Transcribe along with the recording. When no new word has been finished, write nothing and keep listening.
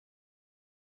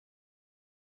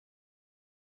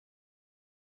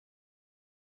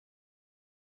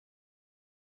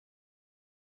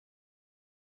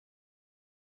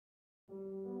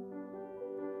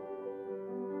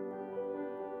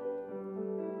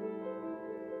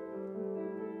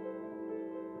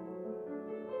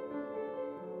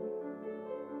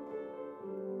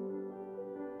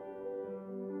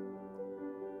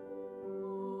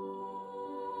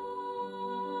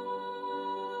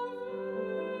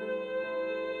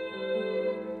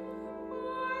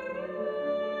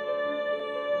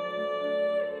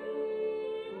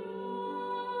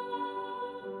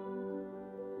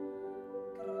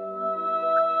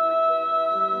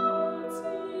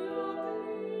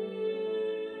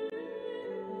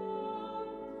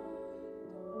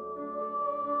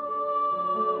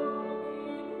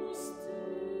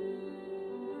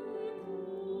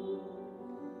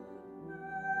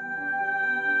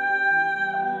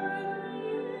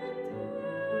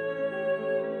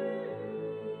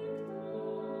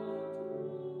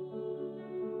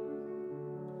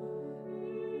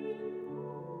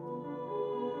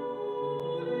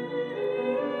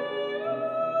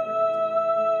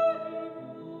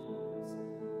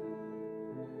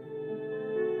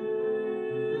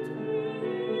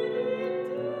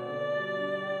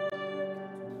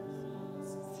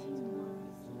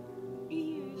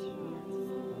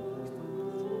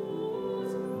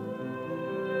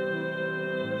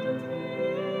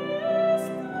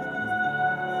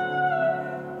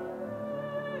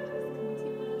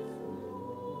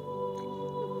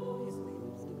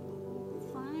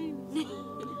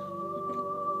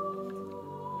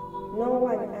No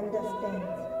one understands.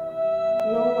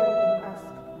 No one will ask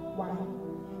why.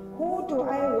 Who do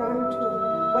I run to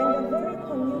when the very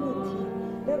community,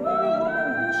 the very woman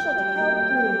who should help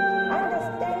me,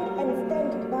 understand and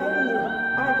stand by me,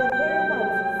 are the very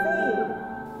ones saying,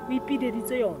 We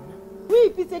ipitseditse yona. O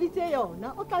ipitseditse yona,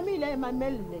 o tlamehile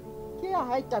mamelle. Ke ya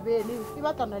hae tabele, e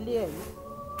batlana le yena.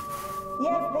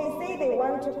 Yes, they say they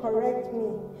want to correct me,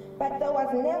 but there was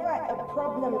never a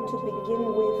problem to begin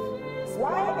with.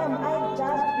 Why am I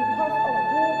judged because of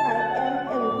who I am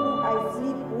and who I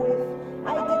sleep with?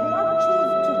 I did not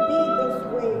choose to be this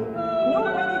way.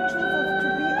 Nobody chooses to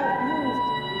be abused,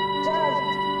 judged,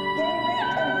 gang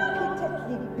raped and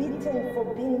repeatedly beaten for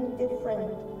being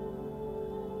different.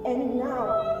 And now,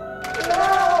 no!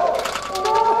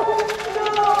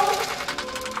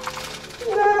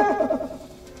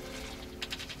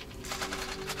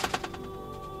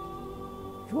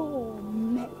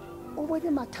 O bone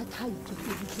mathata a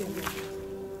iketseditseng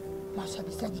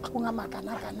mashabisa ditlhonga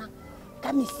makana-kana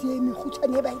ka mesiemi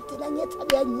khutshwane e ba itelang e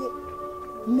tshabeyanye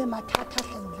mme mathata a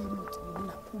hlaile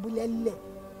motsena o bolelle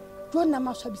jona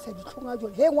mashabisa ditlhonga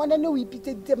jone he ngwana ne o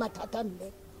ipitseditse mathata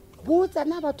mme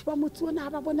botsana batho ba motse ona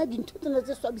ba bona dintho tsena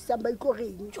tse swabisang ba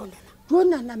itloreng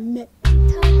jona na mme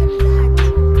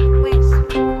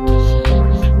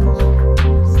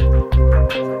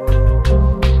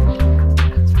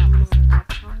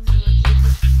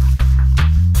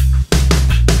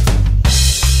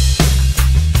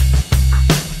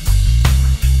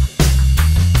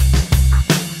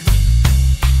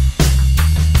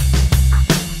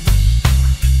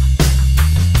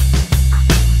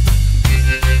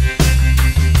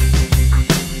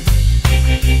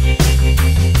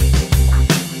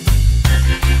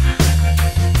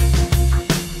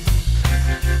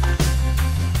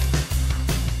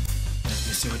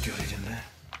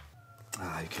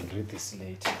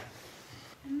Later.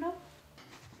 No.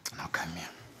 Now come here.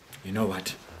 You know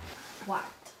what? What?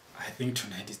 I think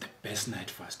tonight is the best night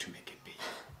for us to make a baby.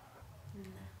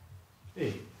 No.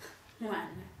 Hey.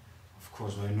 One. Of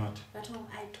course, why not? But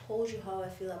I told you how I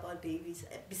feel about babies.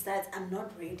 Besides, I'm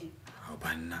not ready. How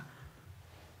about now?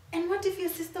 And what if your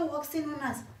sister walks in on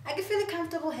us? I can feel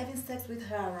comfortable having sex with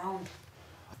her around.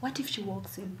 What if she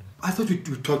walks in? I thought we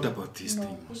talked about these things.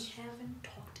 No, we haven't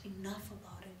talked enough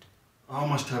about it. How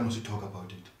much time must we talk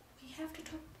about it? We have to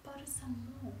talk about it some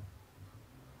more.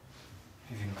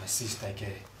 Even my sister,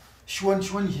 she won't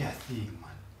hear a thing,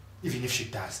 man. Even if she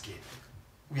does,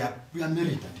 we are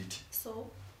married and it. So?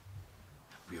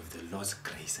 We have the Lord's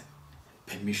grace and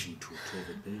permission to have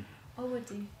a baby.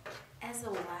 Owadi, as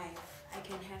a wife, I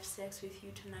can have sex with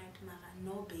you tonight, Mara.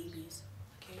 No babies,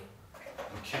 okay?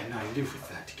 Okay, now live with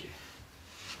that, okay?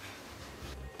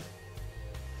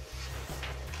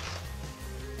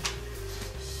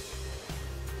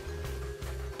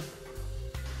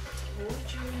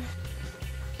 Told you.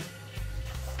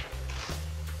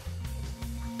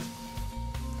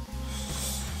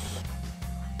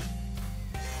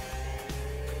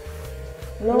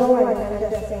 No one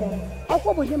understands.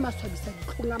 Ako bone maswabisa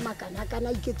ditlhonga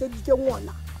makana-kana iketseditse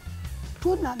ngwana.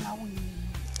 Tona na o eng.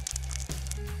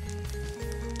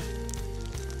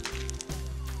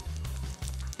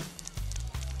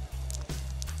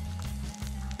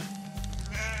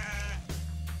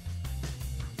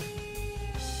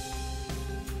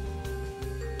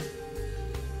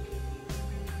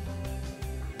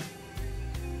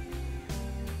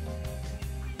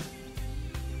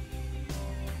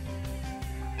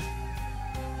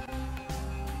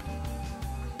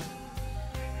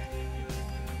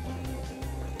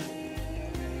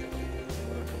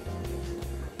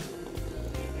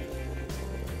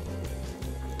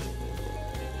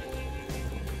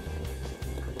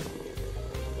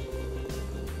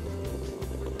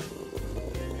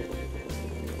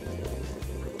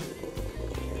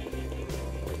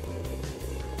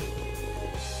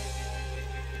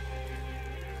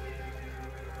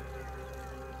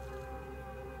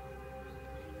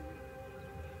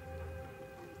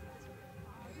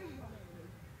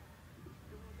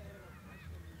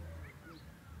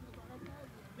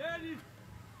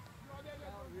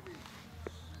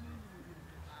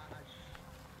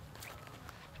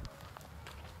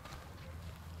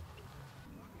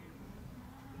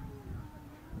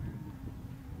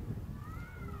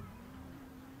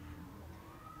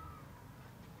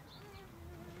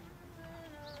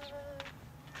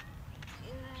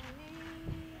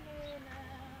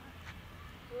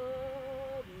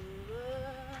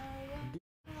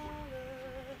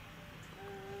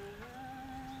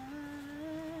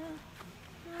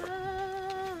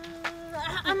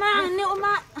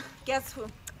 Guess who?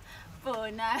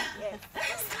 Bona. Yes.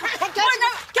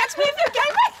 Catch me if you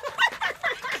can.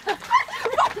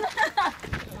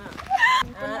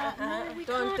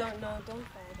 Don't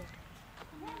fight it.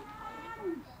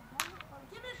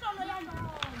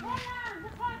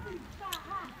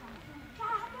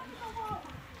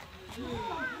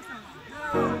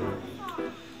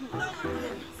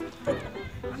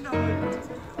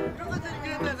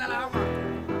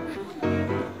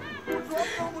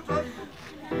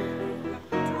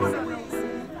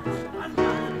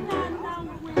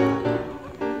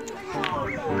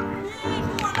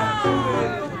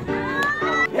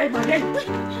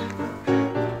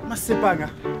 Masepanga.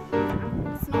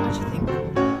 It's not what you think.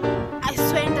 I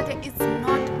swear that it's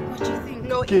not what you think.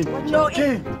 No, King. no,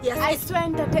 King. yes. I swear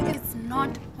that it's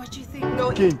not what you think.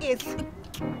 No, King. it is.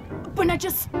 Bona,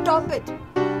 just stop it.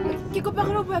 Ke kopa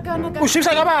re bua ka nna ka. O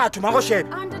shebisa ka batho mara o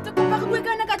shebe. Ante te kopa re bua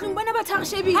ka nna ka tlong bona ba thare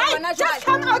shebile bona Hey, just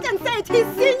come out and say it. He's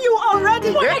seen you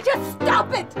already. Bona, just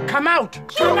stop it. Come out.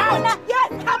 Come out. Yes,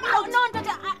 come out. No,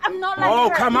 I'm not like Oh,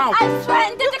 her. come out. I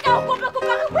swear that ka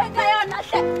kopa re bua ka yona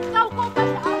hle. Ka kopa.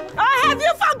 Oh, have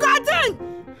you forgotten?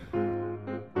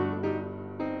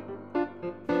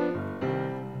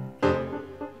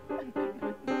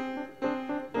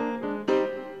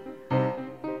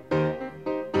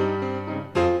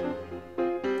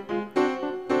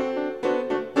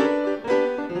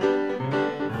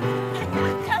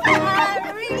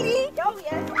 Really? Oh,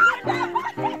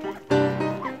 yes.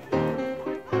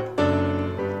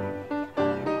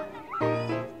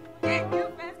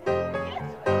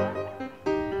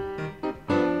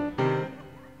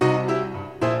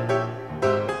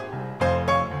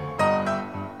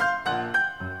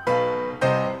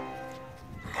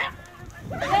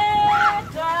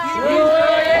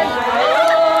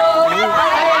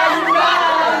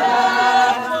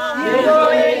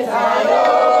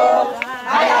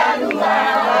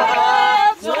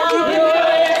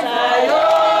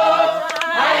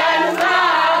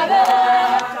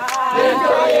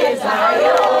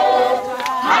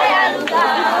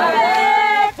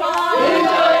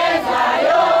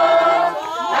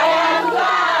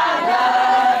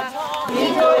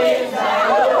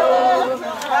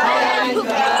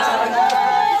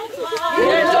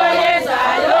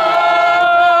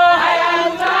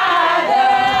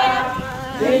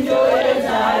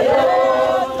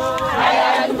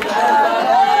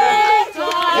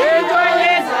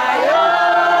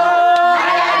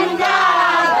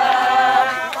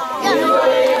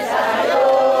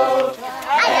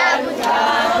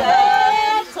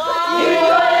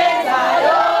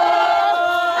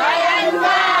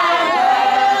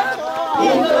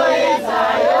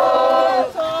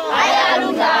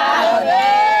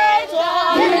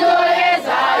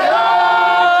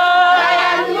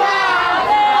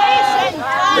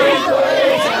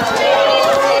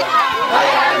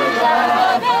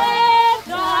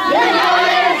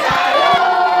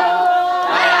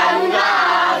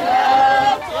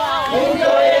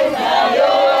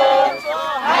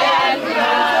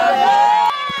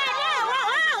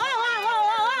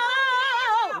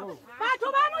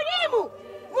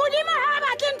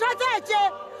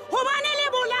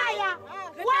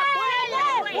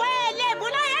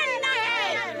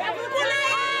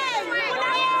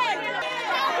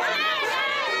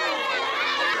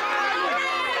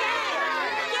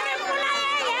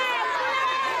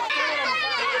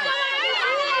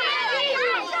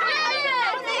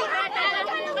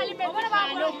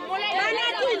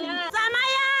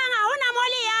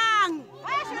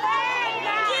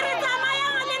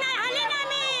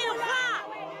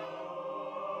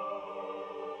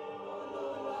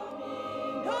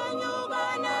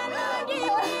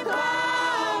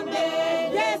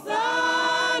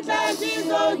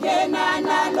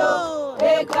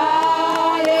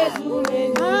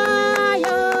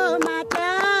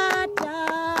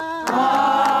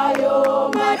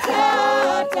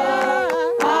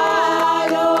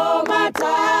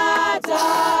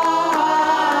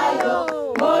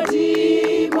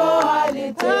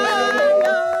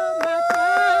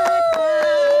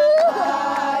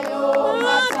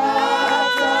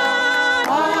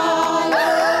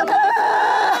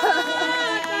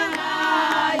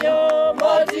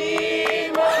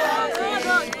 Moti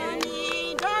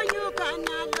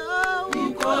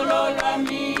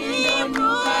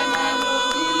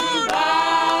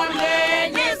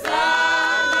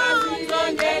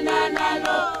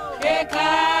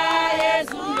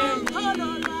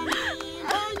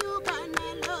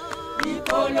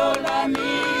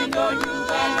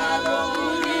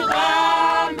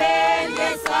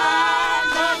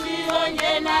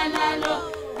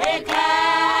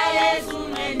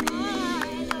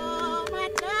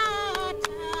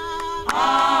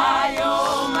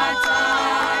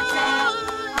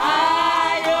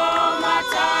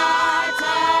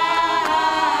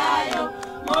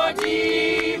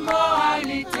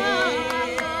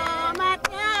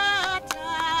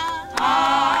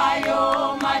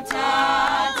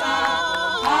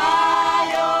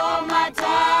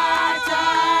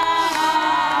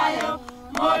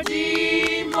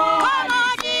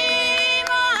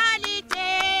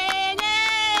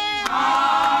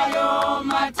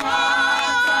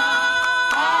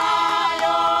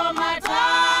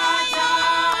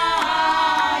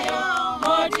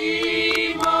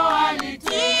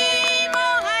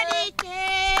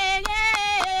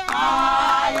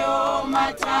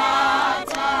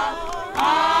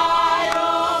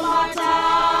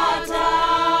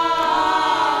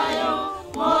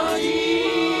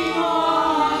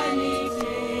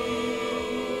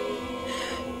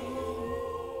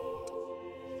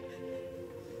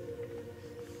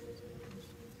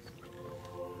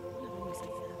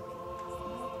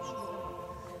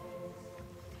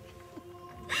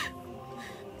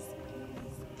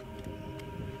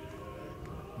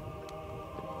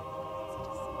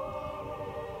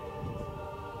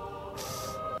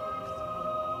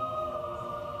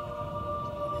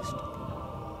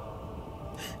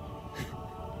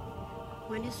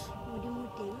Ngwaneso, Modimo o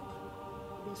teng,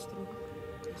 be strong,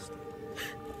 be strong.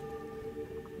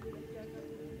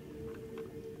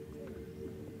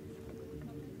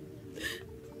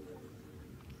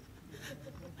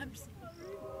 I'm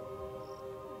sorry.